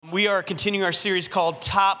We are continuing our series called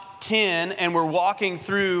Top 10, and we're walking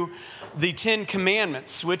through the 10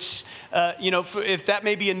 Commandments, which, if that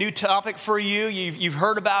may be a new topic for you, you've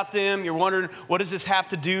heard about them, you're wondering, what does this have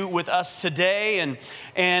to do with us today?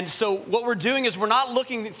 And so what we're doing is we're not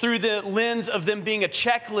looking through the lens of them being a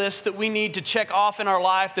checklist that we need to check off in our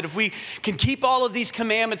life, that if we can keep all of these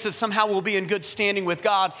commandments, that somehow we'll be in good standing with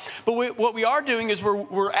God. But what we are doing is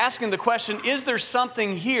we're asking the question, is there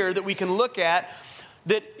something here that we can look at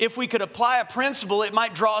that if we could apply a principle, it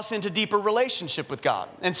might draw us into deeper relationship with God?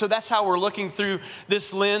 And so that's how we're looking through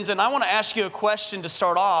this lens. And I want to ask you a question to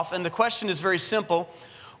start off. And the question is very simple.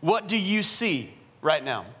 What do you see right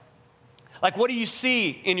now? Like, what do you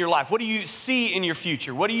see in your life? What do you see in your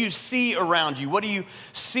future? What do you see around you? What do you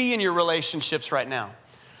see in your relationships right now?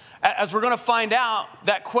 As we're going to find out,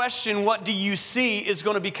 that question, what do you see, is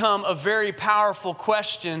going to become a very powerful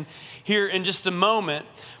question here in just a moment.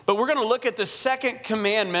 But we're going to look at the second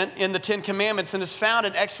commandment in the 10 Commandments, and it's found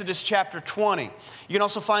in Exodus chapter 20. You can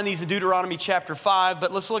also find these in Deuteronomy chapter 5,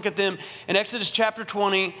 but let's look at them in Exodus chapter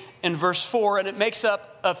 20 and verse 4, and it makes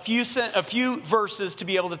up a few verses to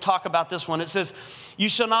be able to talk about this one. It says, "You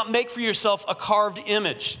shall not make for yourself a carved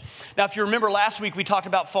image." Now, if you remember last week, we talked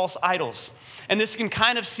about false idols, and this can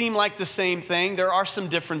kind of seem like the same thing. There are some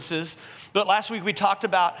differences. But last week we talked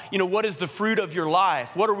about, what is the fruit of your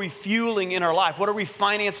life? What are we fueling in our life? What are we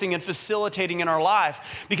financing and facilitating in our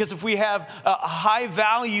life? Because if we have a high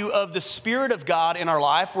value of the Spirit of God in our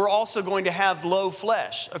life, we're also going to have low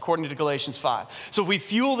flesh, according to Galatians 5. So if we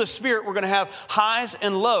fuel the Spirit, we're going to have highs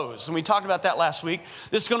and lows. And we talked about that last week.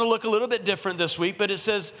 This is going to look a little bit different this week, but it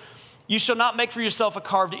says, "You shall not make for yourself a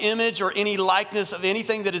carved image or any likeness of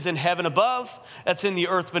anything that is in heaven above, that's in the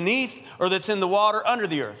earth beneath, or that's in the water under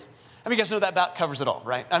the earth." I mean, you guys know that about covers it all,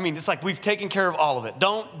 right? I mean, it's like we've taken care of all of it.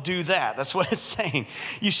 Don't do that. That's what it's saying.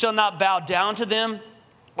 "You shall not bow down to them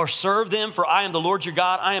or serve them, for I am the Lord your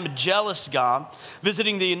God. I am a jealous God,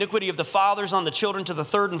 visiting the iniquity of the fathers on the children to the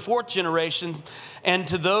third and fourth generation, and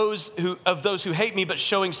to those who hate me, but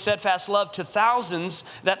showing steadfast love to thousands."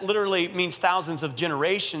 That literally means thousands of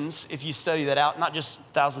generations, if you study that out, not just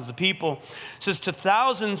thousands of people. It says, "To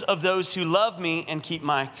thousands of those who love me and keep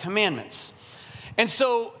my commandments." And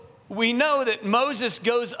so we know that Moses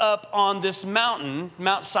goes up on this mountain,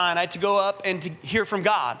 Mount Sinai, to go up and to hear from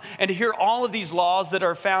God and to hear all of these laws that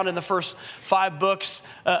are found in the first 5 books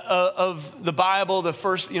of the Bible. The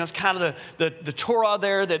first, it's kind of the Torah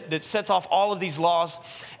there that sets off all of these laws.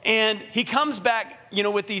 And he comes back,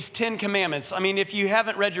 with these 10 commandments. I mean, if you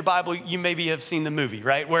haven't read your Bible, you maybe have seen the movie,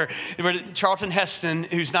 right? Where Charlton Heston,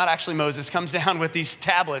 who's not actually Moses, comes down with these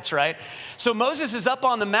tablets, right? So Moses is up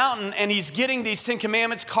on the mountain and he's getting these 10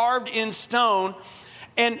 commandments carved in stone.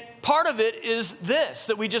 And part of it is this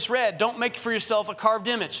that we just read: don't make for yourself a carved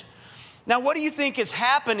image. Now, what do you think is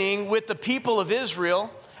happening with the people of Israel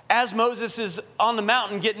as Moses is on the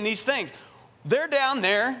mountain getting these things? They're down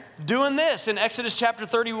there doing this. In Exodus chapter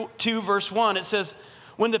 32, verse 1, it says,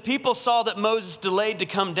 "When the people saw that Moses delayed to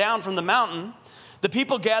come down from the mountain, the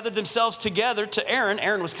people gathered themselves together to Aaron."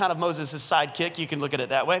 Aaron was kind of Moses' sidekick. You can look at it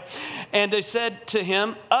that way. "And they said to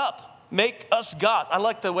him, 'Up, make us gods.'" I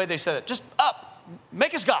like the way they said it. Just up,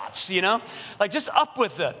 make us gods, Like just up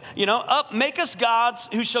with it, "Up, make us gods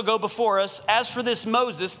who shall go before us. As for this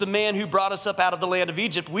Moses, the man who brought us up out of the land of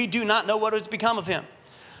Egypt, we do not know what has become of him."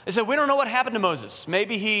 They said, "We don't know what happened to Moses.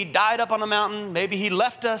 Maybe he died up on the mountain. Maybe he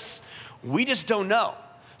left us. We just don't know.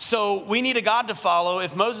 So we need a God to follow.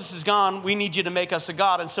 If Moses is gone, we need you to make us a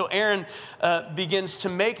God." And so Aaron begins to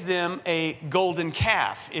make them a golden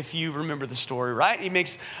calf, if you remember the story, right? He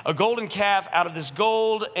makes a golden calf out of this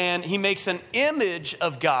gold, and he makes an image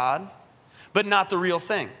of God, but not the real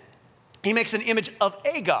thing. He makes an image of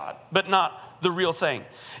a God, but not the real thing.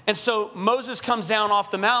 And so Moses comes down off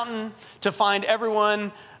the mountain to find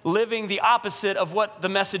everyone living the opposite of what the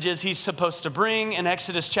message is he's supposed to bring. In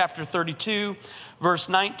Exodus chapter 32, verse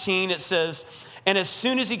 19, it says, "And as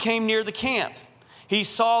soon as he came near the camp, he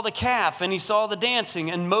saw the calf and he saw the dancing,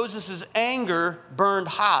 and Moses' anger burned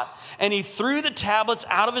hot. And he threw the tablets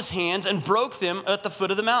out of his hands and broke them at the foot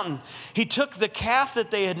of the mountain. He took the calf that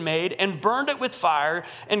they had made and burned it with fire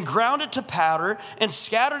and ground it to powder and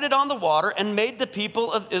scattered it on the water and made the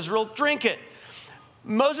people of Israel drink it."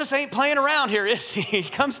 Moses ain't playing around here, is he? He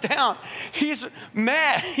comes down. He's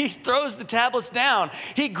mad. He throws the tablets down.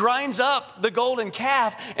 He grinds up the golden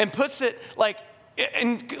calf and puts it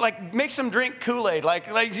makes them drink Kool-Aid.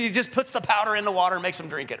 Like he just puts the powder in the water and makes them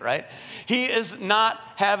drink it, right? He is not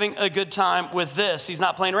having a good time with this. He's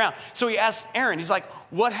not playing around. So he asks Aaron, he's like,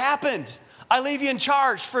 "What happened? I leave you in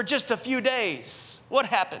charge for just a few days. What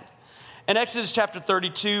happened?" In Exodus chapter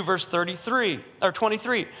 32, verse 33, or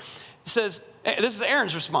 23, it says, this is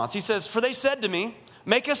Aaron's response. He says, for they said to me,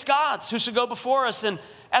 make us gods who should go before us. And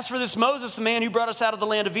as for this Moses, the man who brought us out of the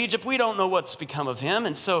land of Egypt, we don't know what's become of him.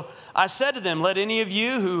 And so I said to them, let any of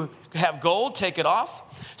you who have gold take it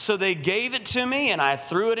off. So they gave it to me, and I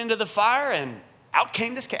threw it into the fire, and out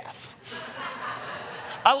came this calf.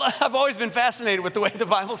 I've always been fascinated with the way the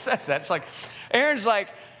Bible says that. It's like, Aaron's like,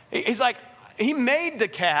 he's like, he made the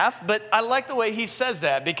calf, but I like the way he says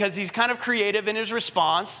that because he's kind of creative in his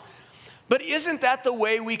response. But isn't that the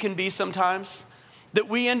way we can be sometimes? That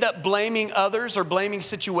we end up blaming others or blaming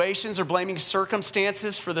situations or blaming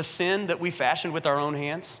circumstances for the sin that we fashioned with our own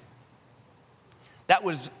hands? That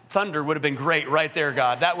was, thunder would have been great right there,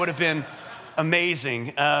 God. That would have been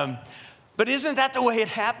amazing. But isn't that the way it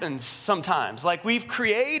happens sometimes? Like we've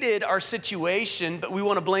created our situation, but we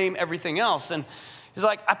want to blame everything else. And he's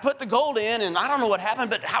like, I put the gold in and I don't know what happened,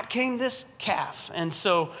 but out came this calf. And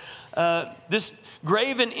so this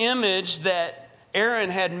graven image that Aaron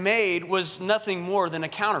had made was nothing more than a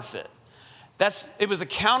counterfeit. It was a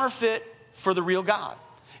counterfeit for the real God.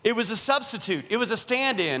 It was a substitute. It was a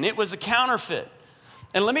stand-in. It was a counterfeit.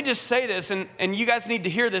 And let me just say this, and you guys need to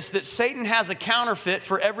hear this, that Satan has a counterfeit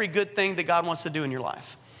for every good thing that God wants to do in your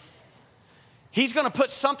life. He's going to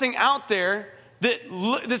put something out there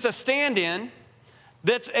that's a stand-in,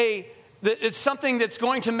 it's something that's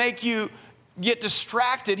going to make you get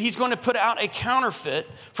distracted. He's going to put out a counterfeit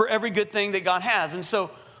for every good thing that God has. And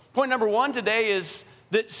so point number one today is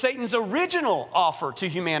that Satan's original offer to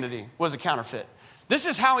humanity was a counterfeit. This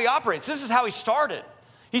is how he operates. This is how he started.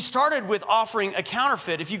 He started with offering a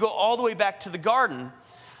counterfeit. If you go all the way back to the garden,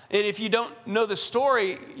 and if you don't know the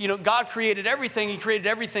story, God created everything. He created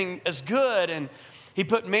everything as good, and he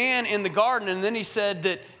put man in the garden, and then he said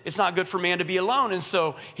that it's not good for man to be alone. And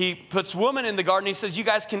so he puts woman in the garden. He says, you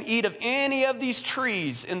guys can eat of any of these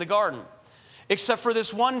trees in the garden, except for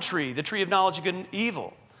this one tree, the tree of knowledge of good and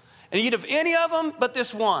evil. And eat of any of them but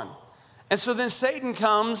this one. And so then Satan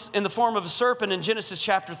comes in the form of a serpent in Genesis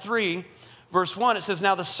chapter 3, verse 1. It says,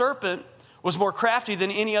 now the serpent was more crafty than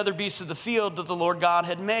any other beast of the field that the Lord God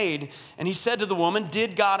had made. And he said to the woman,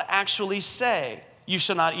 did God actually say, you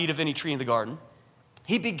shall not eat of any tree in the garden?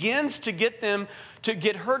 He begins to get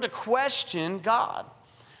her to question God.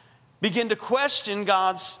 Begin to question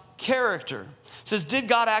God's character. It says, did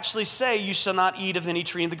God actually say, you shall not eat of any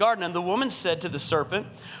tree in the garden? And the woman said to the serpent,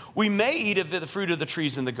 we may eat of the fruit of the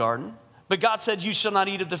trees in the garden. But God said, you shall not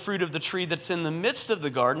eat of the fruit of the tree that's in the midst of the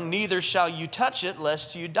garden, neither shall you touch it,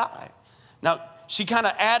 lest you die. Now, she kind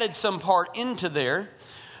of added some part into there.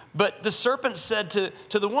 But the serpent said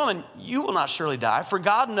to the woman, you will not surely die, for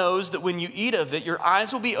God knows that when you eat of it, your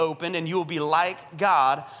eyes will be opened and you will be like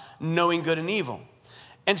God, knowing good and evil.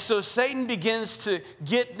 And so Satan begins to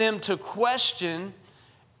get them to question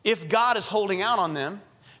if God is holding out on them.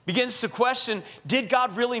 Begins to question, did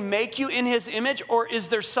God really make you in his image, or is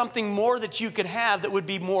there something more that you could have that would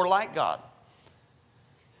be more like God?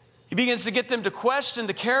 He begins to get them to question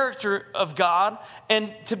the character of God and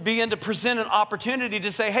to begin to present an opportunity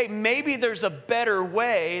to say, hey, maybe there's a better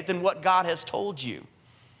way than what God has told you.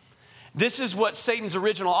 This is what Satan's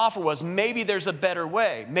original offer was. Maybe there's a better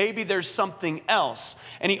way. Maybe there's something else.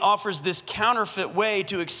 And he offers this counterfeit way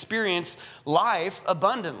to experience life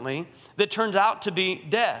abundantly that turns out to be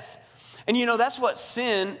death. And that's what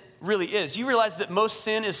sin really is. You realize that most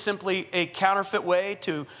sin is simply a counterfeit way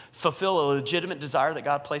to fulfill a legitimate desire that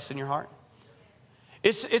God placed in your heart?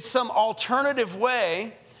 It's some alternative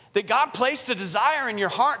way that God placed a desire in your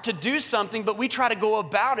heart to do something, but we try to go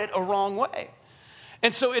about it a wrong way.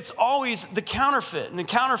 And so it's always the counterfeit. And the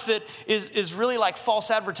counterfeit is really like false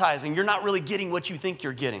advertising. You're not really getting what you think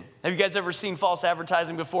you're getting. Have you guys ever seen false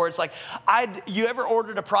advertising before? It's like, you ever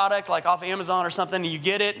ordered a product like off Amazon or something, and you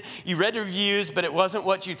get it, you read the reviews, but it wasn't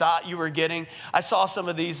what you thought you were getting. I saw some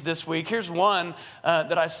of these this week. Here's one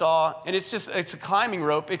that I saw, and it's a climbing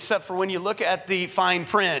rope, except for when you look at the fine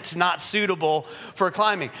print, not suitable for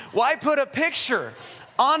climbing. Why put a picture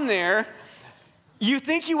on there? You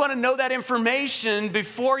think you want to know that information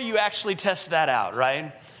before you actually test that out,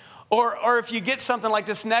 right? Or if you get something like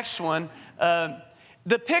this next one,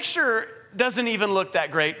 the picture doesn't even look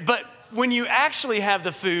that great, but when you actually have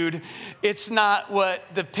the food, it's not what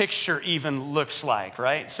the picture even looks like,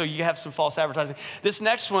 right? So you have some false advertising. This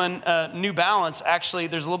next one, New Balance, actually,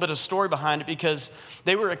 there's a little bit of story behind it because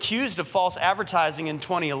they were accused of false advertising in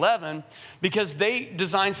 2011 because they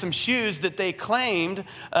designed some shoes that they claimed,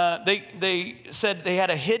 they said they had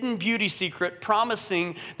a hidden beauty secret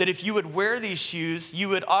promising that if you would wear these shoes, you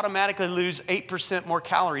would automatically lose 8% more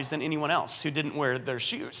calories than anyone else who didn't wear their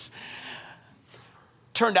shoes.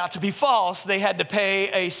 turned out to be false. They had to pay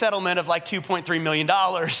a settlement of like $2.3 million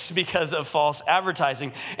because of false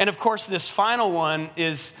advertising. And of course, this final one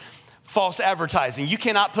is false advertising. You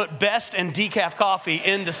cannot put best and decaf coffee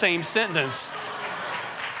in the same sentence.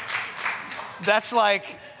 That's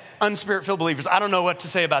like unspirit-filled believers. I don't know what to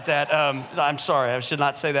say about that. I'm sorry, I should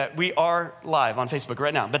not say that. We are live on Facebook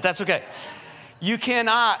right now, but that's okay. You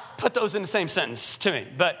cannot put those in the same sentence to me.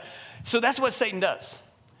 But so that's what Satan does.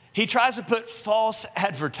 He tries to put false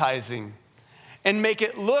advertising and make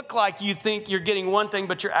it look like you think you're getting one thing,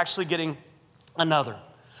 but you're actually getting another.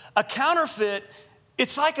 A counterfeit,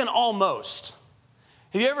 it's like an almost.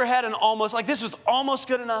 Have you ever had an almost, like this was almost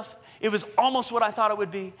good enough? It was almost what I thought it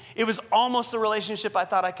would be. It was almost the relationship I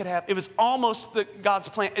thought I could have. It was almost God's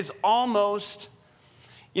plan. It's almost,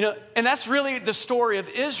 and that's really the story of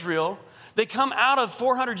Israel. They come out of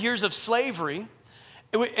 400 years of slavery,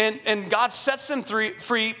 and God sets them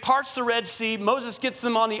free, parts the Red Sea. Moses gets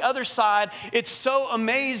them on the other side. It's so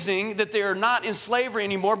amazing that they are not in slavery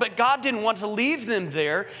anymore, but God didn't want to leave them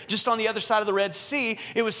there just on the other side of the Red Sea.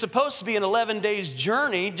 It was supposed to be an 11 days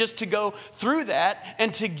journey just to go through that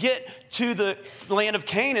and to get to the land of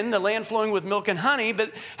Canaan, the land flowing with milk and honey.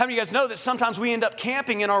 But how many of you guys know that sometimes we end up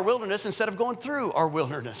camping in our wilderness instead of going through our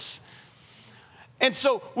wilderness? And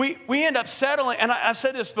so we end up settling, and I've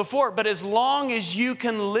said this before, but as long as you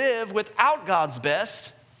can live without God's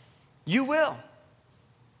best, you will.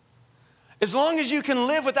 As long as you can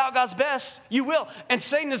live without God's best, you will. And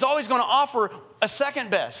Satan is always going to offer a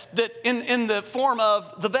second best that in the form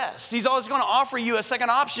of the best. He's always going to offer you a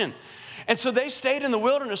second option. And so they stayed in the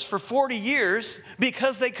wilderness for 40 years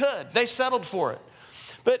because they could. They settled for it.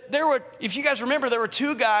 But if you guys remember, there were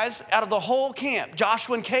two guys out of the whole camp,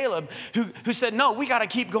 Joshua and Caleb, who said, no, we got to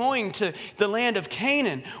keep going to the land of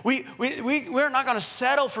Canaan. We're not going to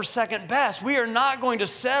settle for second best. We are not going to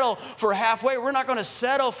settle for halfway. We're not going to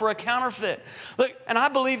settle for a counterfeit. Look, and I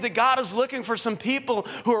believe that God is looking for some people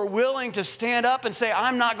who are willing to stand up and say,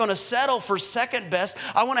 I'm not going to settle for second best.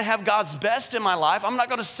 I want to have God's best in my life. I'm not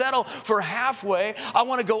going to settle for halfway. I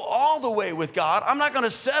want to go all the way with God. I'm not going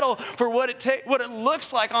to settle for what it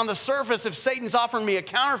looks like on the surface. If Satan's offering me a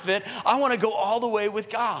counterfeit, I want to go all the way with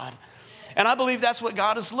God. And I believe that's what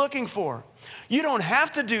God is looking for. You don't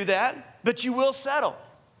have to do that, but you will settle.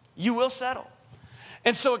 You will settle.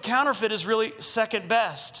 And so a counterfeit is really second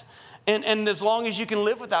best. And as long as you can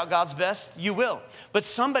live without God's best, you will. But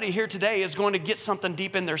somebody here today is going to get something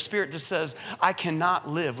deep in their spirit that says, I cannot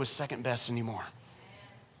live with second best anymore.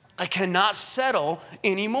 I cannot settle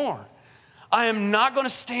anymore. I am not going to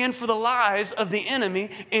stand for the lies of the enemy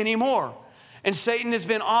anymore. And Satan has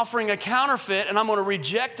been offering a counterfeit, and I'm going to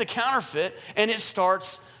reject the counterfeit, and it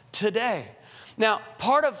starts today. Now,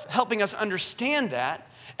 part of helping us understand that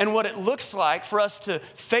and what it looks like for us to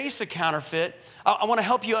face a counterfeit, I want to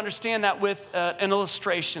help you understand that with an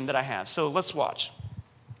illustration that I have. So let's watch.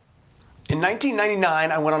 In 1999,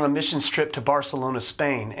 I went on a missions trip to Barcelona,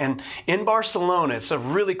 Spain. And in Barcelona, it's a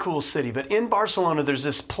really cool city, but in Barcelona, there's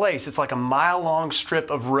this place. It's like a mile-long strip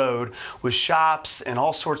of road with shops and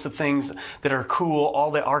all sorts of things that are cool. All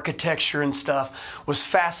the architecture and stuff was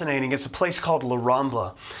fascinating. It's a place called La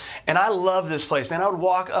Rambla. And I love this place, man. I would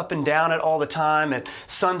walk up and down it all the time at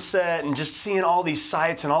sunset and just seeing all these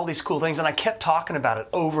sights and all these cool things. And I kept talking about it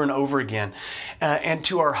over and over again. And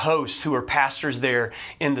to our hosts who are pastors there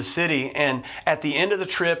in the city. And at the end of the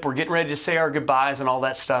trip, we're getting ready to say our goodbyes and all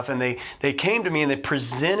that stuff. And they came to me and they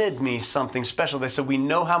presented me something special. They said, we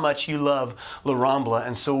know how much you love La Rambla.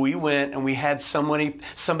 And so we went and we had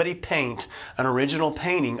somebody paint an original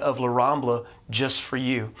painting of La Rambla just for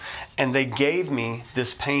you. And they gave me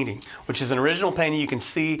this painting, which is an original painting. You can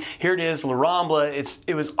see, here it is, La Rambla.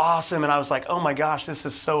 It was awesome. And I was like, oh my gosh, this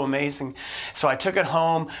is so amazing. So I took it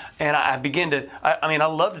home and I began to, I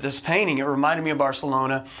loved this painting. It reminded me of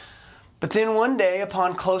Barcelona. But then one day,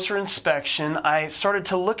 upon closer inspection, I started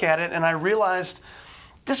to look at it and I realized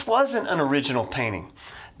this wasn't an original painting.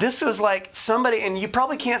 This was like somebody, and you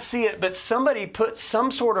probably can't see it, but somebody put some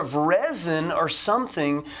sort of resin or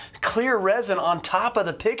something, clear resin on top of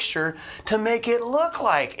the picture to make it look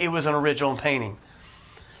like it was an original painting.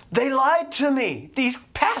 They lied to me. These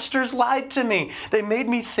pastors lied to me. They made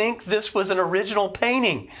me think this was an original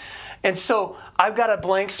painting. And so I've got a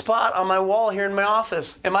blank spot on my wall here in my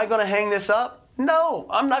office. Am I going to hang this up? No,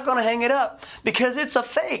 I'm not going to hang it up because it's a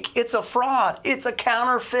fake. It's a fraud. It's a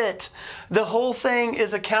counterfeit. The whole thing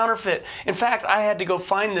is a counterfeit. In fact, I had to go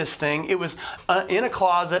find this thing. It was in a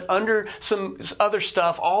closet under some other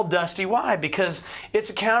stuff, all dusty. Why? Because it's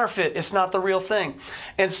a counterfeit. It's not the real thing.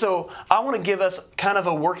 And so I want to give us kind of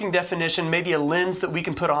a working definition, maybe a lens that we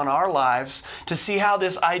can put on our lives to see how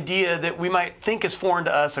this idea that we might think is foreign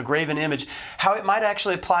to us, a graven image, how it might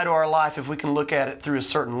actually apply to our life if we can look at it through a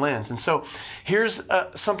certain lens. And so here's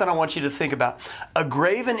something I want you to think about. A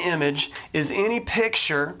graven image is any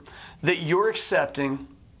picture that you're accepting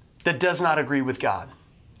that does not agree with God.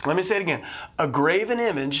 Let me say it again. A graven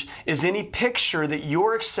image is any picture that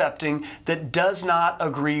you're accepting that does not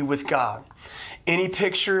agree with God. Any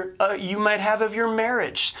picture you might have of your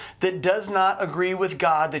marriage that does not agree with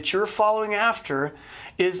God that you're following after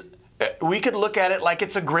is, we could look at it like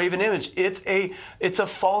it's a graven image. It's a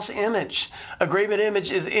false image. A graven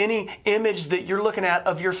image is any image that you're looking at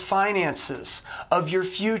of your finances, of your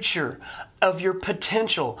future, of your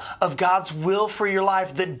potential, of God's will for your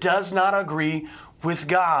life that does not agree with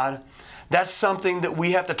God. That's something that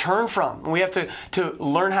we have to turn from. We have to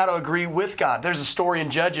learn how to agree with God. There's a story in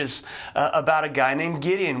Judges about a guy named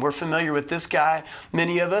Gideon. We're familiar with this guy,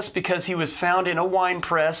 many of us, because he was found in a wine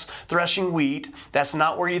press threshing wheat. That's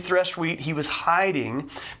not where you thresh wheat. He was hiding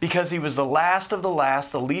because he was the last of the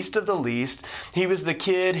last, the least of the least. He was the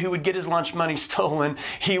kid who would get his lunch money stolen.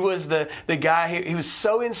 He was the guy, he was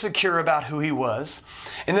so insecure about who he was.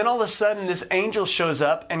 And then all of a sudden, this angel shows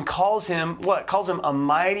up and calls him, what? Calls him a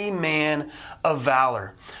mighty man of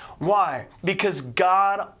valor. Why? Because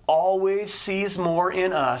God always sees more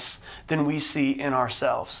in us than we see in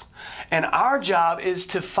ourselves. And our job is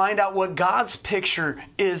to find out what God's picture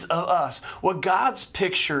is of us, what God's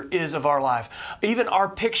picture is of our life. Even our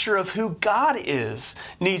picture of who God is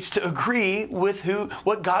needs to agree with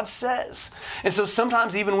what God says. And so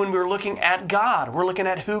sometimes even when we're looking at God, we're looking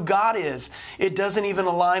at who God is, it doesn't even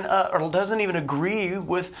align up or doesn't even agree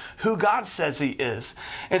with who God says He is.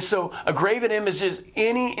 And so a graven image is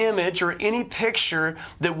any image or any picture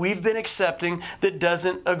that we've been accepting that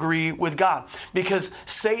doesn't agree with God. Because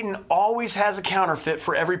Satan always has a counterfeit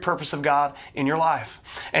for every purpose of God in your life.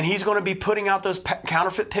 And he's going to be putting out those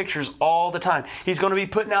counterfeit pictures all the time. He's going to be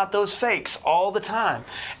putting out those fakes all the time.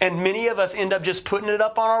 And many of us end up just putting it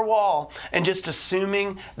up on our wall and just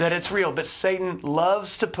assuming that it's real. But Satan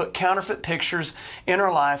loves to put counterfeit pictures in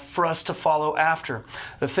our life for us to follow after.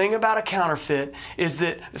 The thing about a counterfeit is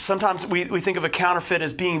that sometimes we think of a counterfeit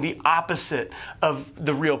as being the opposite of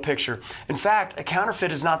the real picture. In fact, a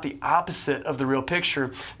counterfeit is not the opposite of the real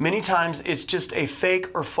picture. Many times it's just a fake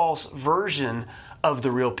or false version of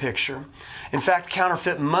the real picture. In fact,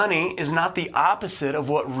 counterfeit money is not the opposite of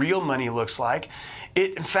what real money looks like.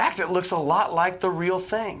 In fact, it looks a lot like the real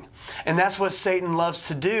thing. And that's what Satan loves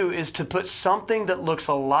to do, is to put something that looks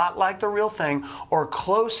a lot like the real thing or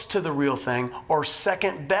close to the real thing or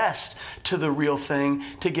second best to the real thing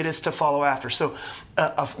to get us to follow after. So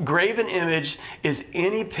a graven image is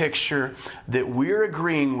any picture that we're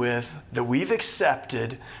agreeing with, that we've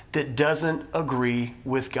accepted, that doesn't agree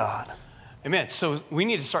with God. Amen. So we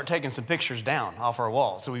need to start taking some pictures down off our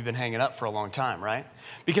walls that we've been hanging up for a long time, right?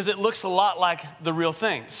 Because it looks a lot like the real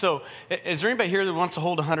thing. So is there anybody here that wants to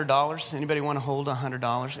hold $100? Anybody want to hold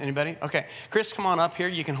 $100? Anybody? Okay. Chris, come on up here.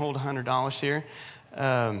 You can hold $100 here.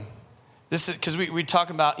 This is because we talk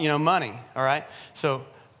about, money, all right? So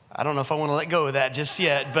I don't know if I want to let go of that just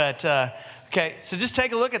yet, but okay. So just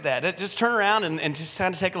take a look at that. Just turn around and just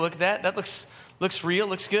kind of take a look at that. That looks real,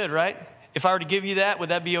 looks good, right? If I were to give you that, would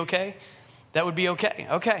that be okay? That would be okay.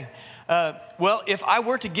 Okay. Well, if I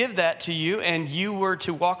were to give that to you and you were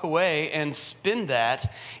to walk away and spend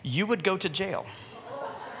that, you would go to jail.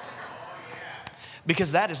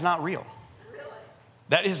 Because that is not real.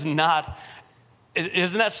 That is not,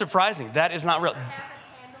 isn't that surprising? That is not real.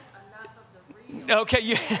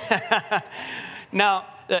 Okay. Now,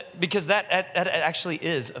 because that actually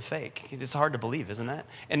is a fake. It's hard to believe, isn't that?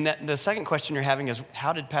 And the second question you're having is,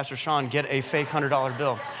 how did Pastor Sean get a fake $100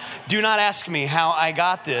 bill? Do not ask me how I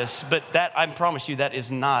got this, but that, I promise you, that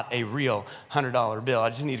is not a real $100 bill. I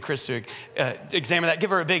just need Chris to examine that.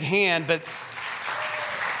 Give her a big hand, but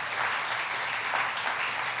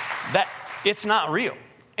that it's not real.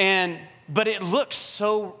 But it looks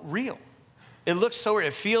so real. It looks so real.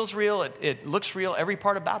 It feels real. It looks real. Every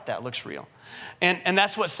part about that looks real. And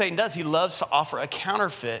that's what Satan does. He loves to offer a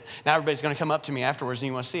counterfeit. Now everybody's going to come up to me afterwards and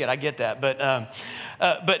you want to see it. I get that.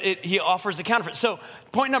 But he offers a counterfeit. So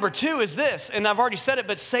point number 2 is this, and I've already said it,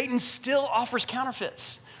 but Satan still offers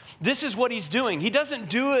counterfeits. this is what he's doing. He doesn't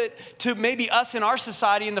do it to maybe us in our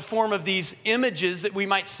society in the form of these images that we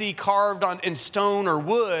might see carved in stone or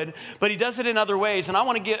wood, but he does it in other ways. And I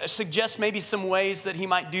want to suggest maybe some ways that he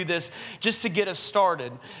might do this just to get us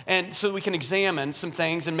started, and so we can examine some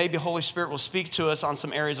things, and maybe Holy Spirit will speak to us on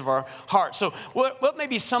some areas of our heart. So what may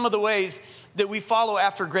be some of the ways that we follow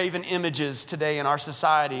after graven images today in our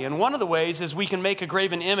society? And one of the ways is we can make a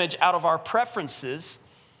graven image out of our preferences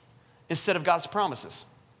instead of God's promises.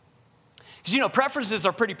 Because, preferences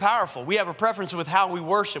are pretty powerful. We have a preference with how we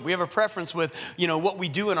worship. We have a preference with, what we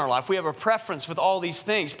do in our life. We have a preference with all these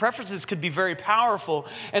things. Preferences could be very powerful.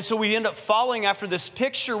 And so we end up following after this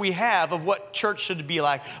picture we have of what church should be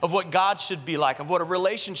like, of what God should be like, of what a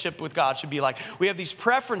relationship with God should be like. We have these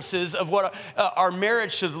preferences of what our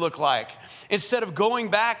marriage should look like. Instead of going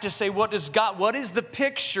back to say, what is the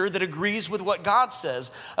picture that agrees with what God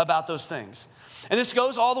says about those things? And this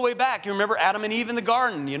goes all the way back. You remember Adam and Eve in the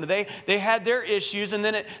garden. They had their issues, and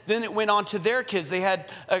then it went on to their kids. They had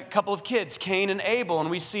a couple of kids, Cain and Abel. And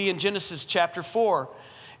we see in Genesis chapter 4,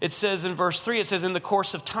 it says in verse 3, it says, in the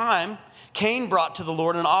course of time, Cain brought to the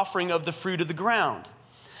Lord an offering of the fruit of the ground.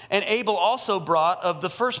 And Abel also brought of the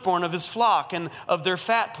firstborn of his flock and of their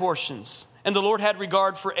fat portions. And the Lord had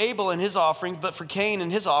regard for Abel and his offering, but for Cain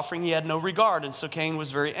and his offering he had no regard. And so Cain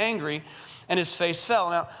was very angry, and his face fell.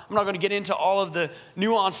 Now, I'm not going to get into all of the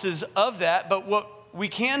nuances of that, but what we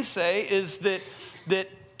can say is that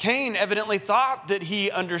Cain evidently thought that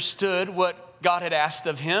he understood what God had asked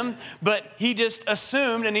of him, but he just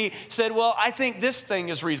assumed, and he said, well, I think this thing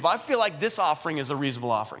is reasonable. I feel like this offering is a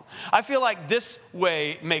reasonable offering. I feel like this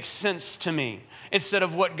way makes sense to me, instead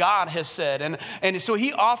of what God has said. And so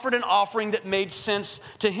he offered an offering that made sense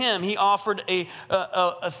to him. He offered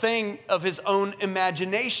a thing of his own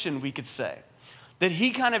imagination, we could say, that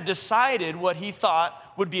he kind of decided what he thought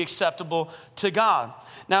would be acceptable to God.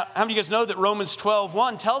 Now, how many of you guys know that Romans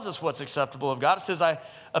 12:1 tells us what's acceptable of God? It says, I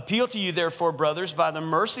appeal to you, therefore, brothers, by the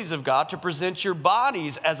mercies of God, to present your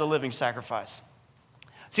bodies as a living sacrifice.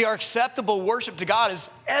 See, our acceptable worship to God is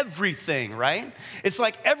everything, right? It's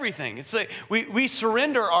like everything. It's like we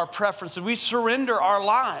surrender our preferences. We surrender our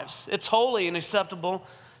lives. It's holy and acceptable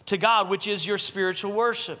to God, which is your spiritual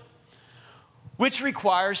worship, which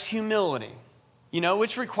requires humility,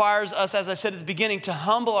 which requires us, as I said at the beginning, to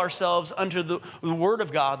humble ourselves under the word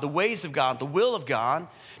of God, the ways of God, the will of God,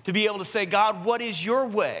 to be able to say, God, what is your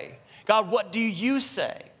way? God, what do you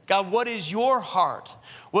say? God, what is your heart?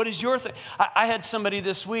 What is your thing? I had somebody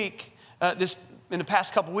this week, in the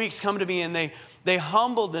past couple weeks, come to me, and they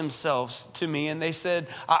humbled themselves to me, and they said,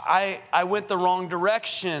 I went the wrong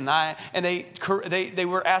direction. And they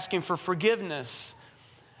were asking for forgiveness.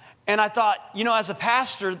 And I thought, as a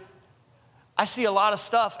pastor, I see a lot of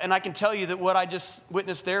stuff, and I can tell you that what I just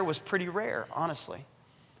witnessed there was pretty rare, honestly.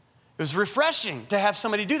 It was refreshing to have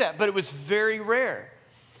somebody do that, but it was very rare.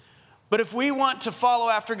 But if we want to follow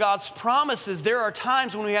after God's promises, there are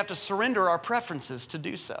times when we have to surrender our preferences to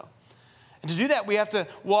do so. And to do that, we have to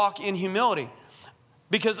walk in humility.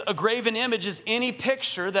 Because a graven image is any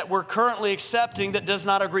picture that we're currently accepting that does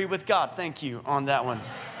not agree with God. Thank you on that one.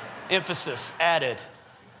 Emphasis added.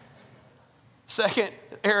 Second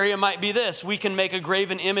area might be this. We can make a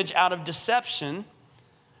graven image out of deception,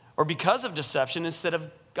 or because of deception, instead of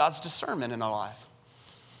God's discernment in our life.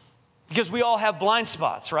 Because we all have blind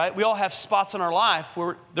spots, right? We all have spots in our life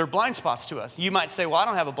where they're blind spots to us. You might say, well, I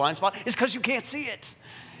don't have a blind spot. It's because you can't see it.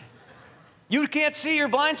 You can't see your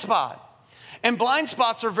blind spot. And blind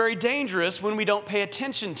spots are very dangerous when we don't pay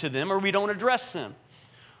attention to them or we don't address them.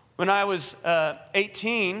 When I was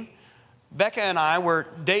 18, Becca and I were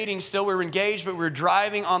dating still. We were engaged, but we were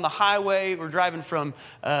driving on the highway. We were driving from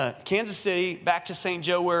Kansas City back to St.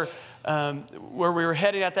 Joe, where we were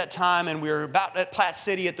heading at that time, and we were about at Platte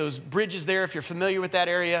City at those bridges there, if you're familiar with that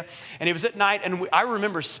area. And it was at night, and I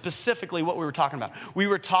remember specifically what we were talking about. We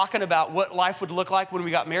were talking about what life would look like when we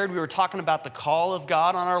got married. We were talking about the call of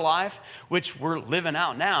God on our life, which we're living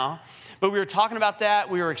out now. But we were talking about that.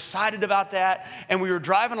 We were excited about that, and we were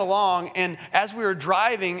driving along. And as we were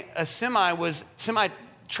driving, a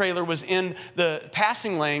semi-trailer was in the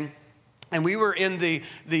passing lane. And we were in the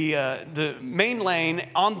main lane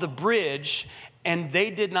on the bridge, and they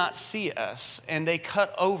did not see us. And they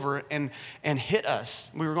cut over and hit us.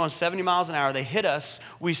 We were going 70 miles an hour. They hit us.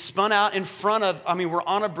 We spun out in front of, we're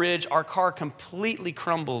on a bridge. Our car completely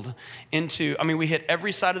crumbled into, we hit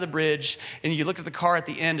every side of the bridge. And you looked at the car at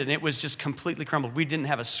the end, and it was just completely crumbled. We didn't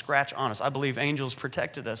have a scratch on us. I believe angels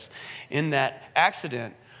protected us in that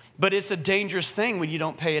accident. But it's a dangerous thing when you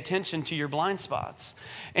don't pay attention to your blind spots.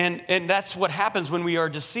 And that's what happens when we are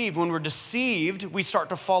deceived. When we're deceived, we start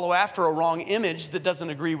to follow after a wrong image that doesn't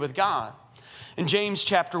agree with God. In James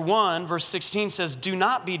chapter 1, verse 16 says, "Do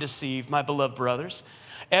not be deceived, my beloved brothers.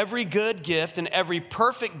 Every good gift and every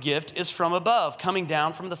perfect gift is from above, coming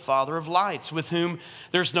down from the Father of lights, with whom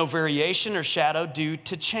there's no variation or shadow due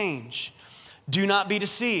to change. Do not be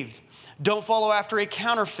deceived. Don't follow after a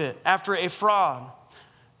counterfeit, after a fraud."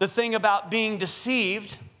 The thing about being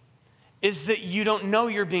deceived is that you don't know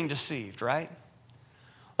you're being deceived, right?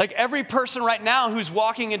 Like every person right now who's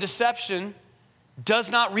walking in deception does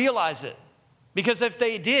not realize it. Because if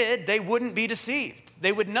they did, they wouldn't be deceived.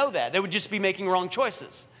 They would know that. They would just be making wrong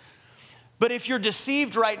choices. But if you're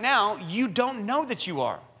deceived right now, you don't know that you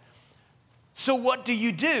are. So what do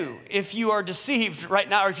you do if you are deceived right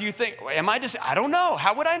now? Or if you think, am I deceived? I don't know.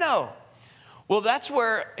 How would I know? Well, that's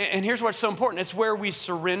where, and here's what's so important. It's where we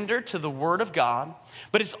surrender to the Word of God,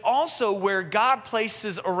 but it's also where God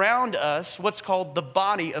places around us what's called the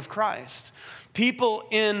body of Christ. People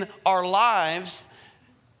in our lives.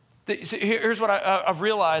 Here's what I've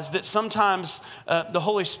realized, that sometimes the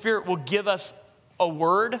Holy Spirit will give us a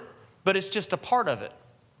word, but it's just a part of it.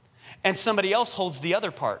 And somebody else holds the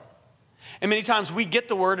other part. And many times we get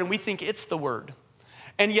the word and we think it's the word.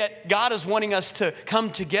 And yet God is wanting us to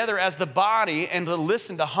come together as the body and to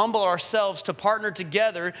listen, to humble ourselves, to partner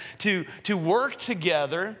together, to work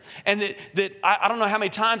together. And that I don't know how many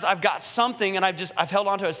times I've got something and I've held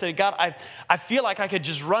on to it. I said, God, I feel like I could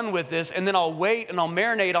just run with this, and then I'll wait and I'll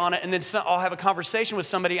marinate on it, and then I'll have a conversation with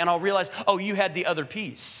somebody and I'll realize, oh, you had the other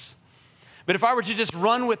piece. But if I were to just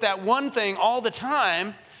run with that one thing all the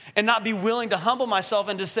time and not be willing to humble myself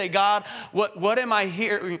and to say, God, what am I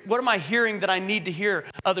hearing? What am I hearing that I need to hear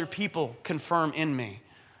other people confirm in me?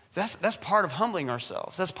 That's part of humbling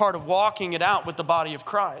ourselves. That's part of walking it out with the body of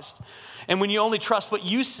Christ. And when you only trust what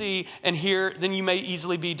you see and hear, then you may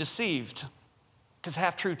easily be deceived. Because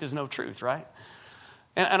half truth is no truth, right?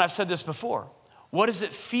 And I've said this before. What does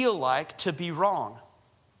it feel like to be wrong?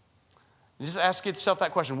 Just ask yourself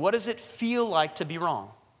that question. What does it feel like to be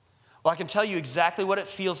wrong? Well, I can tell you exactly what it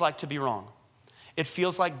feels like to be wrong. It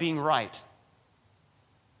feels like being right,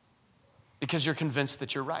 because you're convinced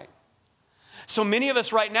that you're right. So many of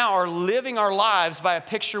us right now are living our lives by a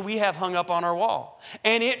picture we have hung up on our wall,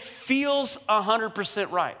 and it feels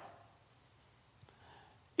 100% right.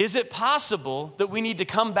 Is it possible that we need to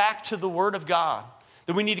come back to the Word of God?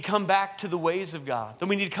 That we need to come back to the ways of God? That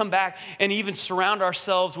we need to come back and even surround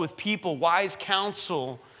ourselves with people, wise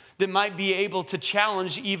counsel, that might be able to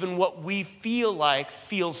challenge even what we feel like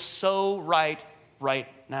feels so right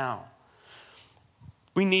now.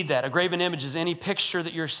 We need that. A graven image is any picture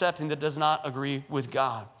that you're accepting that does not agree with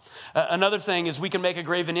God. Another thing is we can make a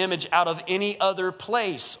graven image out of any other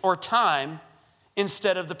place or time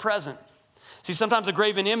instead of the present. See, sometimes a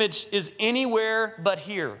graven image is anywhere but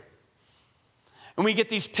here. And we get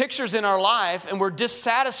these pictures in our life and we're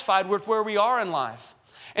dissatisfied with where we are in life.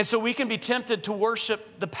 And so we can be tempted to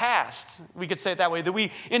worship the past. We could say it that way, that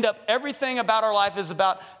we end up, everything about our life is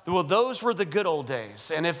about, well, those were the good old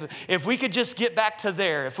days. And if we could just get back to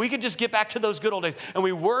there, if we could just get back to those good old days, and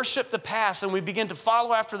we worship the past and we begin to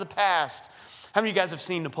follow after the past. How many of you guys have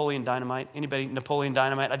seen Napoleon Dynamite? Anybody Napoleon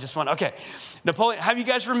Dynamite? Okay. Napoleon, how do you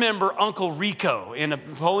guys remember Uncle Rico in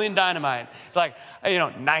Napoleon Dynamite? It's like,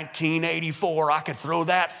 1984, I could throw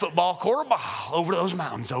that football quarter mile over those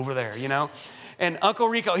mountains over there, And Uncle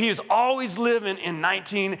Rico, he was always living in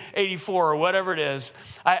 1984 or whatever it is.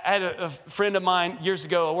 I had a friend of mine years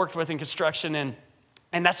ago I worked with in construction,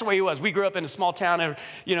 and that's the way he was. We grew up in a small town, and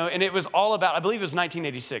it was all about, I believe it was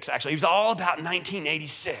 1986, actually. It was all about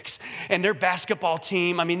 1986. And their basketball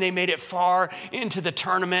team, they made it far into the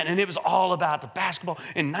tournament, and it was all about the basketball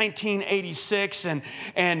in 1986.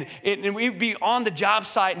 And we'd be on the job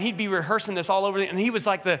site, and he'd be rehearsing this all over. And he was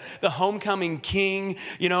like the homecoming king,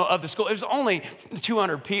 of the school. It was only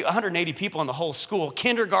 180 people in the whole school,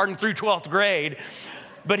 kindergarten through 12th grade.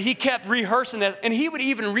 But he kept rehearsing that, and he would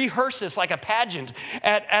even rehearse this like a pageant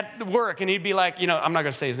at work. And he'd be like, I'm not going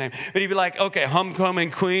to say his name, but he'd be like, okay,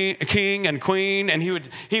 homecoming king and queen, and he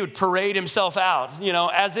would parade himself out,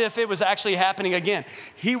 as if it was actually happening again.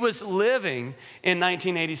 He was living in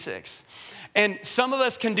 1986, and some of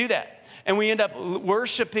us can do that, and we end up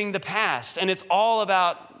worshiping the past, and it's all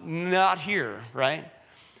about not here, right?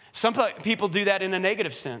 Some people do that in a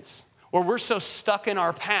negative sense, where we're so stuck in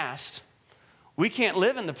our past. We can't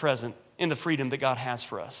live in the present in the freedom that God has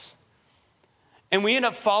for us. And we end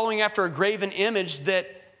up following after a graven image that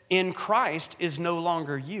in Christ is no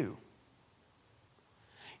longer you.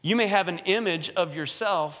 You may have an image of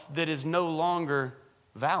yourself that is no longer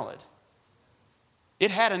valid.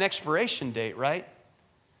 It had an expiration date, right?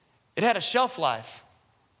 It had a shelf life.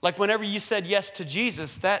 Like whenever you said yes to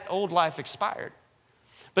Jesus, that old life expired.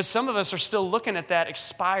 But some of us are still looking at that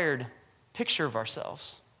expired picture of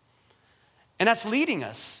ourselves. And that's leading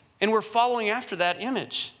us. And we're following after that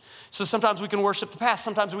image. So sometimes we can worship the past.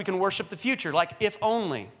 Sometimes we can worship the future. Like if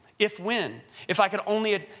only, if when. If I could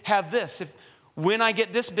only have this. When I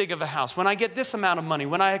get this big of a house. When I get this amount of money.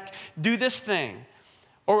 When I do this thing.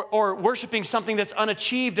 Or worshiping something that's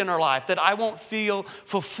unachieved in our life. That I won't feel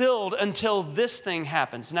fulfilled until this thing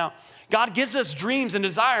happens. Now, God gives us dreams and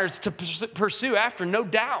desires to pursue after, no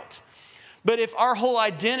doubt. But if our whole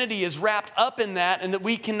identity is wrapped up in that and that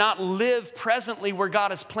we cannot live presently where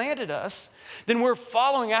God has planted us, then we're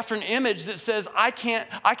following after an image that says, I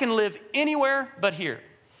can live anywhere but here.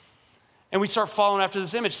 And we start following after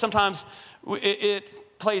this image. Sometimes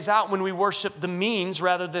it plays out when we worship the means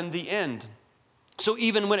rather than the end. So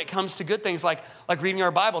even when it comes to good things like reading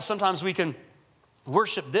our Bible, sometimes we can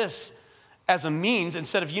worship this as a means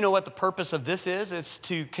instead of, you know what the purpose of this is? It's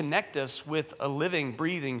to connect us with a living,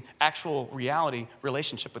 breathing, actual reality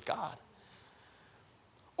relationship with God.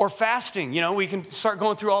 Or fasting, we can start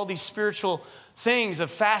going through all these spiritual things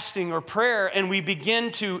of fasting or prayer, and we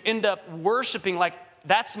begin to end up worshiping like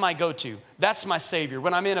that's my go-to, that's my savior.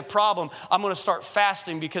 When I'm in a problem, I'm gonna start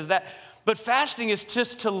fasting because that, but fasting is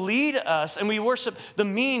just to lead us, and we worship the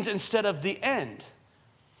means instead of the end.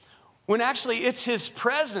 When actually it's his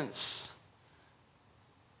presence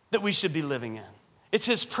that we should be living in. It's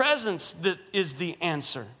his presence that is the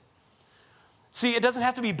answer. See, it doesn't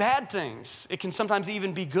have to be bad things. It can sometimes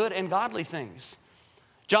even be good and godly things.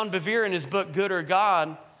 John Bevere in his book, Good or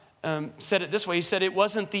God, said it this way. He said it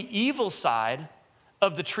wasn't the evil side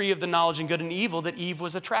of the tree of the knowledge of good and evil that Eve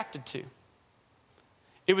was attracted to.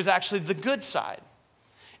 It was actually the good side.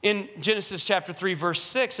 In Genesis chapter 3, verse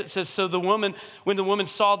 6, it says, so when the woman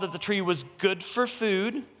saw that the tree was good for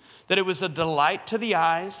food, that it was a delight to the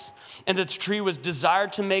eyes, and that the tree was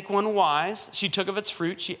desired to make one wise, she took of its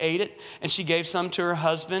fruit, she ate it, and she gave some to her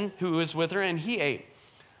husband who was with her, and he ate.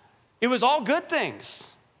 It was all good things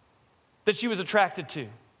that she was attracted to.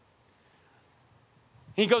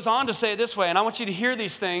 He goes on to say it this way, and I want you to hear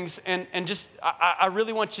these things, and I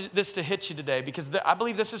really want this to hit you today, because I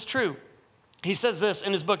believe this is true. He says this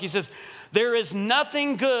in his book, he says, there is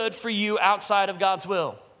nothing good for you outside of God's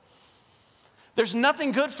will. There's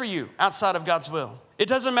nothing good for you outside of God's will. It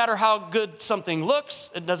doesn't matter how good something looks.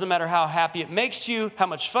 It doesn't matter how happy it makes you, how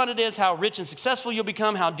much fun it is, how rich and successful you'll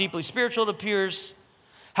become, how deeply spiritual it appears,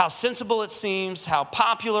 how sensible it seems, how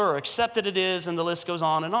popular or accepted it is, and the list goes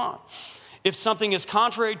on and on. If something is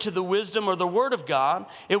contrary to the wisdom or the word of God,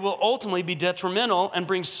 it will ultimately be detrimental and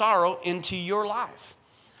bring sorrow into your life.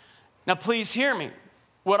 Now, please hear me.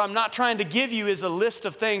 What I'm not trying to give you is a list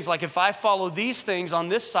of things like if I follow these things on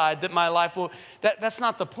this side that my life will, that's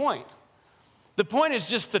not the point. The point is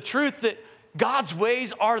just the truth that God's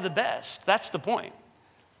ways are the best. That's the point.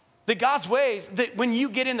 That God's ways, that when you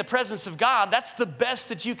get in the presence of God, that's the best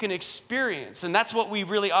that you can experience. And that's what we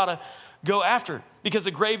really ought to go after, because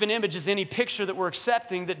a graven image is any picture that we're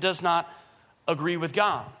accepting that does not agree with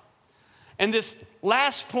God. And this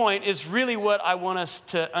last point is really what I want us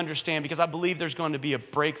to understand, because I believe there's going to be a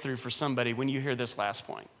breakthrough for somebody when you hear this last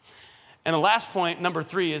point. And the last point, number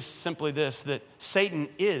 3, is simply this, that Satan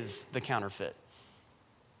is the counterfeit.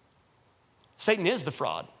 Satan is the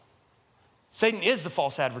fraud. Satan is the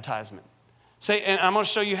false advertisement. And I'm going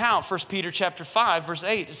to show you how. 1 Peter chapter 5, verse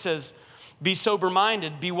 8, it says, be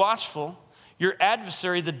sober-minded, be watchful. Your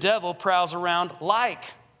adversary, the devil, prowls around like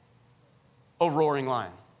a roaring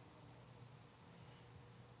lion.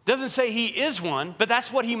 Doesn't say he is one, but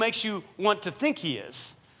that's what he makes you want to think he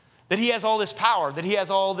is. That he has all this power, that he has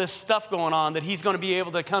all this stuff going on, that he's going to be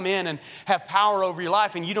able to come in and have power over your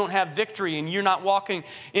life, and you don't have victory, and you're not walking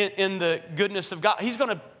in the goodness of God. He's going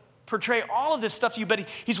to portray all of this stuff to you, but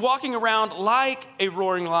he's walking around like a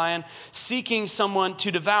roaring lion, seeking someone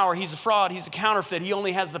to devour. He's a fraud. He's a counterfeit. He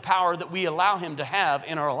only has the power that we allow him to have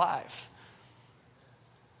in our life.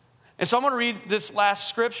 And so I'm going to read this last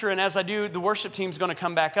scripture, and as I do, the worship team's going to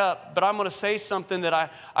come back up, but I'm going to say something that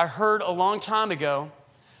I heard a long time ago,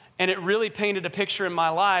 and it really painted a picture in my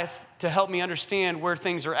life to help me understand where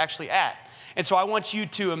things are actually at. And so I want you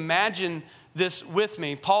to imagine this with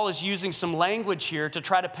me. Paul is using some language here to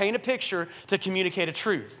try to paint a picture to communicate a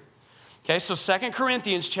truth. Okay, so 2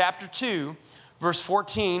 Corinthians chapter 2, verse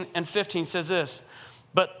 14 and 15 says this,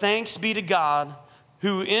 but thanks be to God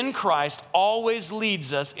who in Christ always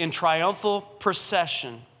leads us in triumphal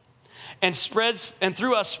procession and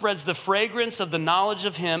through us spreads the fragrance of the knowledge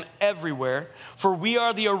of him everywhere. For we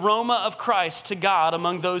are the aroma of Christ to God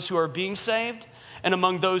among those who are being saved and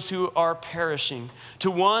among those who are perishing.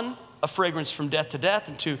 To one, a fragrance from death to death,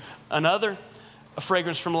 and to another, a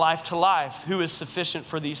fragrance from life to life. Who is sufficient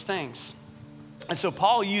for these things? And so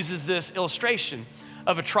Paul uses this illustration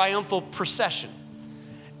of a triumphal procession.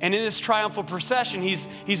 And in this triumphal procession,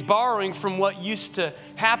 he's borrowing from what used to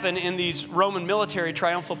happen in these Roman military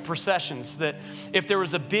triumphal processions, that if there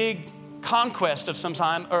was a big conquest of some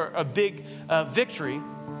time or a big victory,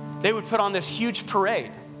 they would put on this huge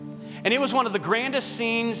parade. And it was one of the grandest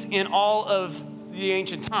scenes in all of the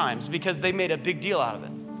ancient times because they made a big deal out of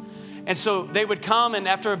it. And so they would come, and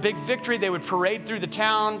after a big victory, they would parade through the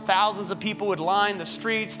town. Thousands of people would line the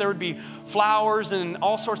streets. There would be flowers and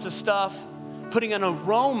all sorts of stuff, putting an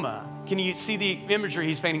aroma. Can you see the imagery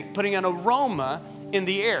he's painting? Putting an aroma in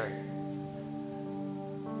the air.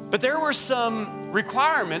 But there were some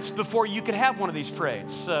requirements before you could have one of these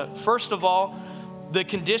parades. First of all, the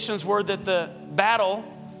conditions were that the battle,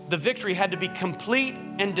 the victory, had to be complete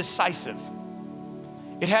and decisive.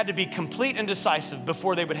 It had to be complete and decisive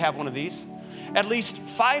before they would have one of these. At least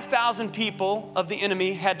 5,000 people of the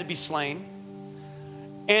enemy had to be slain.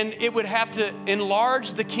 And it would have to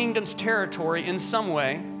enlarge the kingdom's territory in some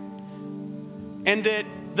way. And that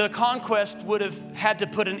the conquest would have had to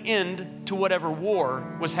put an end to whatever war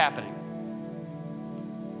was happening.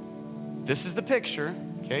 This is the picture,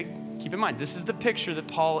 okay? Keep in mind, this is the picture that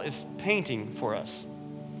Paul is painting for us.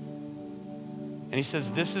 And he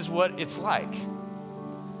says, this is what it's like.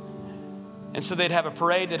 And so they'd have a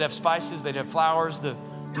parade, they'd have spices, they'd have flowers. The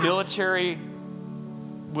military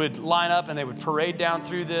would line up and they would parade down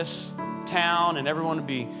through this town, and everyone would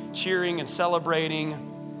be cheering and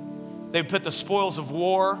celebrating. They'd put the spoils of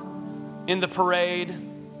war in the parade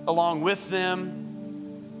along with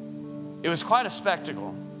them. It was quite a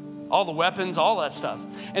spectacle. All the weapons, all that stuff.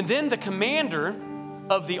 And then the commander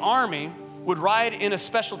of the army would ride in a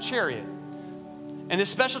special chariot. And this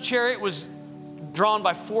special chariot was drawn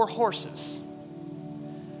by 4 horses.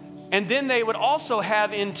 And then they would also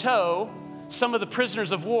have in tow some of the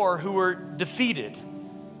prisoners of war who were defeated,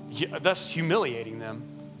 thus humiliating them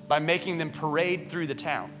by making them parade through the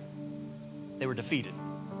town. They were defeated.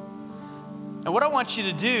 And what I want you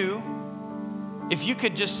to do, if you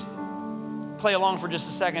could just play along for just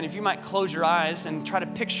a second, if you might close your eyes and try to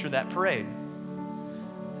picture that parade.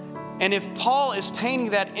 And if Paul is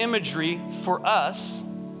painting that imagery for us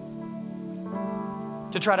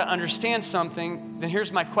to try to understand something, then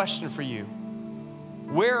here's my question for you.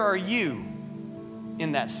 Where are you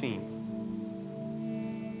in that scene?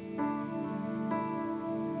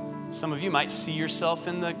 Some of you might see yourself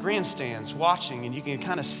in the grandstands watching, and you can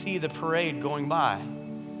kind of see the parade going by.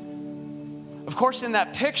 Of course, in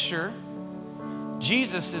that picture,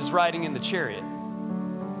 Jesus is riding in the chariot.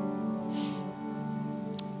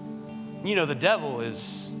 You know, the devil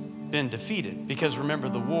has been defeated because remember,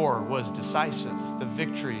 the war was decisive. The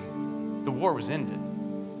victory, the war was ended.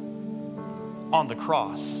 On the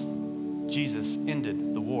cross, Jesus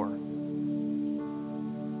ended the war.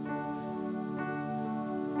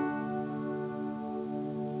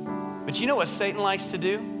 But you know what Satan likes to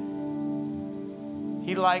do?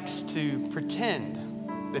 He likes to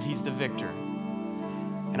pretend that he's the victor.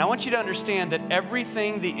 And I want you to understand that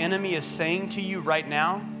everything the enemy is saying to you right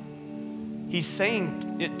now, he's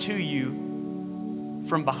saying it to you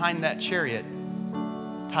from behind that chariot,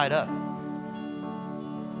 tied up.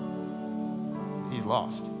 He's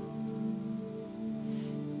lost.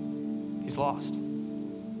 He's lost.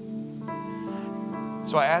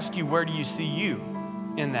 So I ask you, where do you see you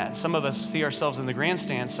in that? Some of us see ourselves in the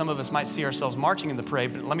grandstand. Some of us might see ourselves marching in the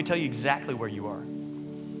parade, but let me tell you exactly where you are,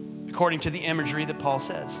 according to the imagery that Paul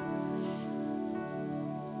says.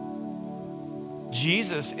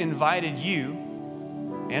 Jesus invited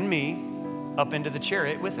you and me up into the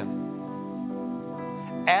chariot with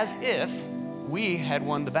him, as if we had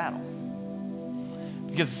won the battle.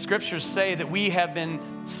 Because the scriptures say that we have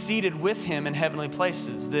been seated with him in heavenly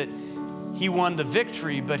places, that he won the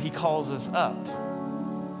victory, but he calls us up.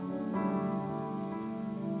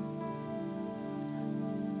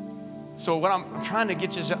 So what I'm trying to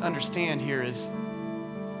get you to understand here is,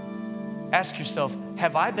 ask yourself,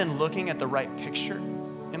 have I been looking at the right picture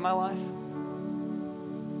in my life?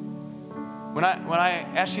 When I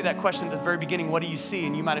asked you that question at the very beginning, what do you see?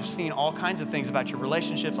 And you might have seen all kinds of things about your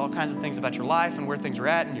relationships, all kinds of things about your life and where things are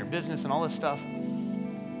at and your business and all this stuff.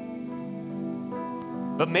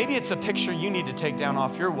 But maybe it's a picture you need to take down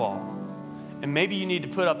off your wall. And maybe you need to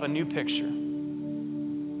put up a new picture.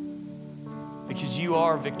 Because you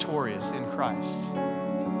are victorious in Christ.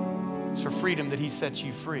 It's for freedom that he sets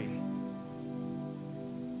you free.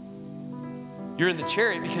 You're in the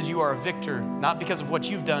chariot because you are a victor, not because of what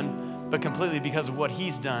you've done, but completely because of what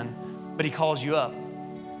he's done. But he calls you up.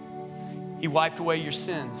 He wiped away your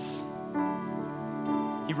sins.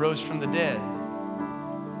 He rose from the dead.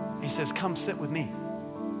 He says, come sit with me.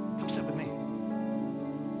 Come sit with me.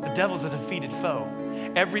 The devil's a defeated foe.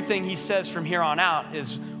 Everything he says from here on out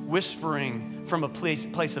is whispering from a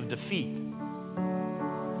place of defeat.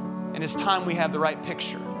 And it's time we have the right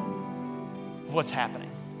picture of what's happening.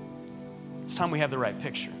 It's time we have the right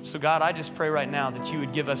picture. So God, I just pray right now that you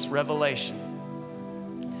would give us revelation,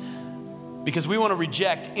 because we want to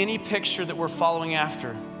reject any picture that we're following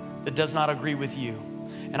after that does not agree with you.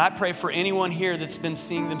 And I pray for anyone here that's been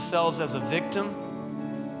seeing themselves as a victim,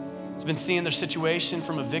 has been seeing their situation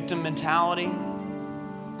from a victim mentality,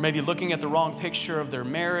 or maybe looking at the wrong picture of their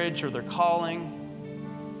marriage or their calling.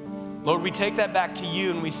 Lord, we take that back to you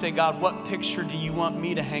and we say, God, what picture do you want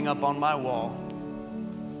me to hang up on my wall?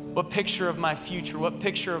 What picture of my future? What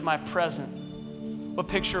picture of my present? What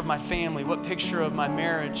picture of my family? What picture of my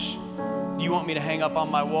marriage do you want me to hang up on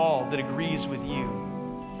my wall that agrees with you?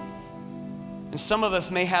 And some of us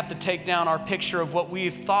may have to take down our picture of what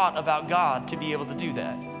we've thought about God to be able to do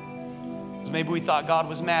that. Because maybe we thought God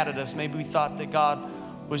was mad at us. Maybe we thought that God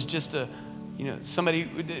was just somebody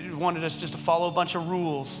wanted us just to follow a bunch of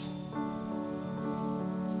rules.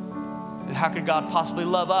 And how could God possibly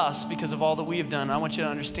love us because of all that we have done? I want you to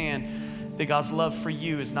understand that God's love for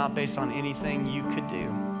you is not based on anything you could do,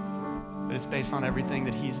 but it's based on everything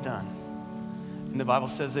that he's done. And the Bible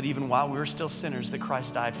says that even while we were still sinners, that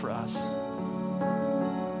Christ died for us.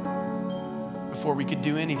 Before we could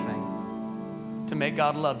do anything to make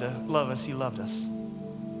God love us, he loved us.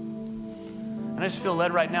 And I just feel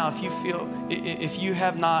led right now, if you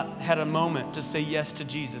have not had a moment to say yes to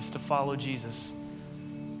Jesus, to follow Jesus,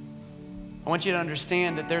 I want you to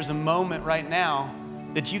understand that there's a moment right now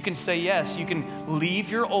that you can say yes. You can leave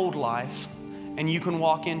your old life and you can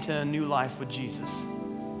walk into a new life with Jesus.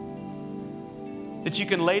 That you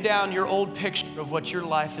can lay down your old picture of what your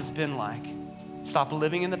life has been like. Stop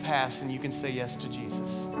living in the past and you can say yes to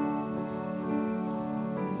Jesus.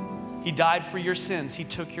 He died for your sins. He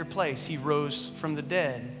took your place. He rose from the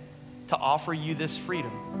dead to offer you this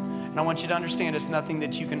freedom. And I want you to understand it's nothing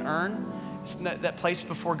that you can earn. It's that place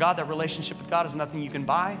before God, that relationship with God is nothing you can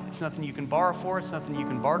buy. It's nothing you can borrow for. It's nothing you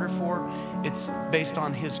can barter for. It's based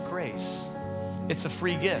on his grace. It's a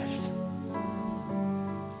free gift.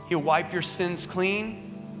 He'll wipe your sins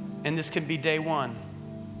clean, and this can be day one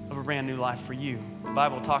of a brand new life for you. The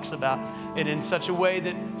Bible talks about it in such a way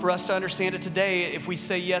that for us to understand it today, if we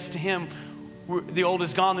say yes to him, the old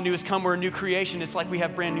is gone, the new has come, we're a new creation. It's like we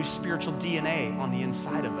have brand new spiritual DNA on the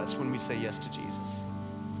inside of us when we say yes to Jesus.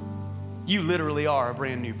 You literally are a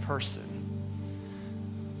brand new person.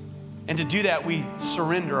 And to do that, we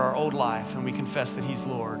surrender our old life and we confess that he's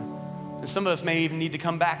Lord. And some of us may even need to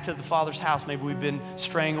come back to the Father's house. Maybe we've been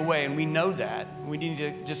straying away and we know that. We need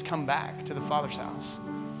to just come back to the Father's house.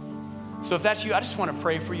 So if that's you, I just want to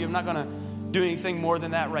pray for you. I'm not going to do anything more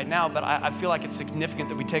than that right now, but I feel like it's significant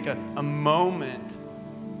that we take a moment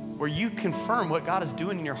where you confirm what God is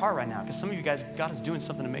doing in your heart right now. Because some of you guys, God is doing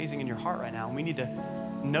something amazing in your heart right now, and we need to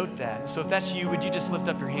note that. So if that's you, would you just lift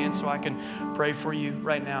up your hand so I can pray for you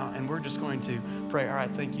right now? And we're just going to pray. All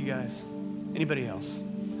right, thank you guys. Anybody else?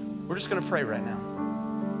 We're just going to pray right now.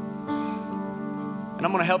 And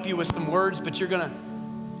I'm going to help you with some words, but you're going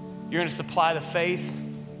to supply the faith.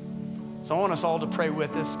 So I want us all to pray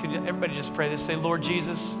with us. Could everybody just pray this? Say, Lord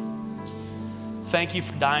Jesus, thank you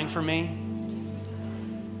for dying for me.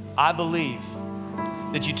 I believe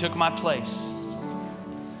that you took my place,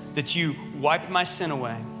 that you wiped my sin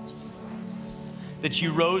away, that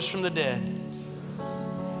you rose from the dead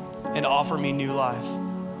and offer me new life.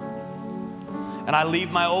 And I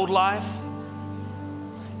leave my old life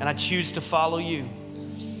and I choose to follow you.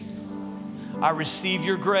 I receive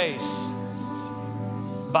your grace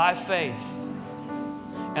by faith,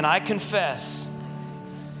 and I confess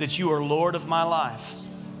that you are Lord of my life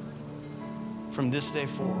from this day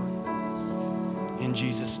forward. In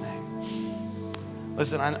Jesus' name.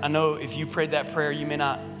 Listen, I know if you prayed that prayer, you may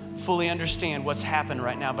not fully understand what's happened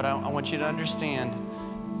right now, but I want you to understand,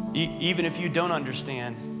 even if you don't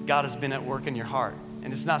understand, God has been at work in your heart.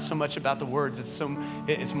 And it's not so much about the words,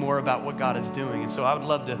 it's more about what God is doing. And so I would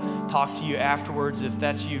love to talk to you afterwards. If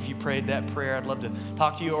that's you, if you prayed that prayer, I'd love to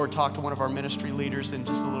talk to you or talk to one of our ministry leaders in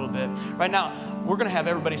just a little bit. Right now, we're going to have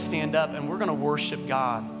everybody stand up and we're going to worship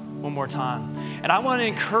God one more time. And I want to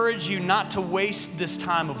encourage you not to waste this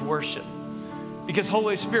time of worship. Because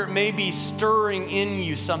Holy Spirit may be stirring in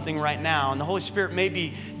you something right now, and the Holy Spirit may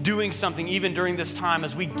be doing something even during this time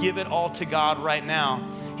as we give it all to God right now.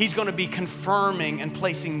 He's going to be confirming and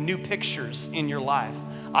placing new pictures in your life.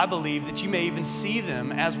 I believe that you may even see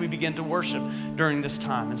them as we begin to worship during this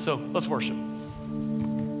time. And so let's worship.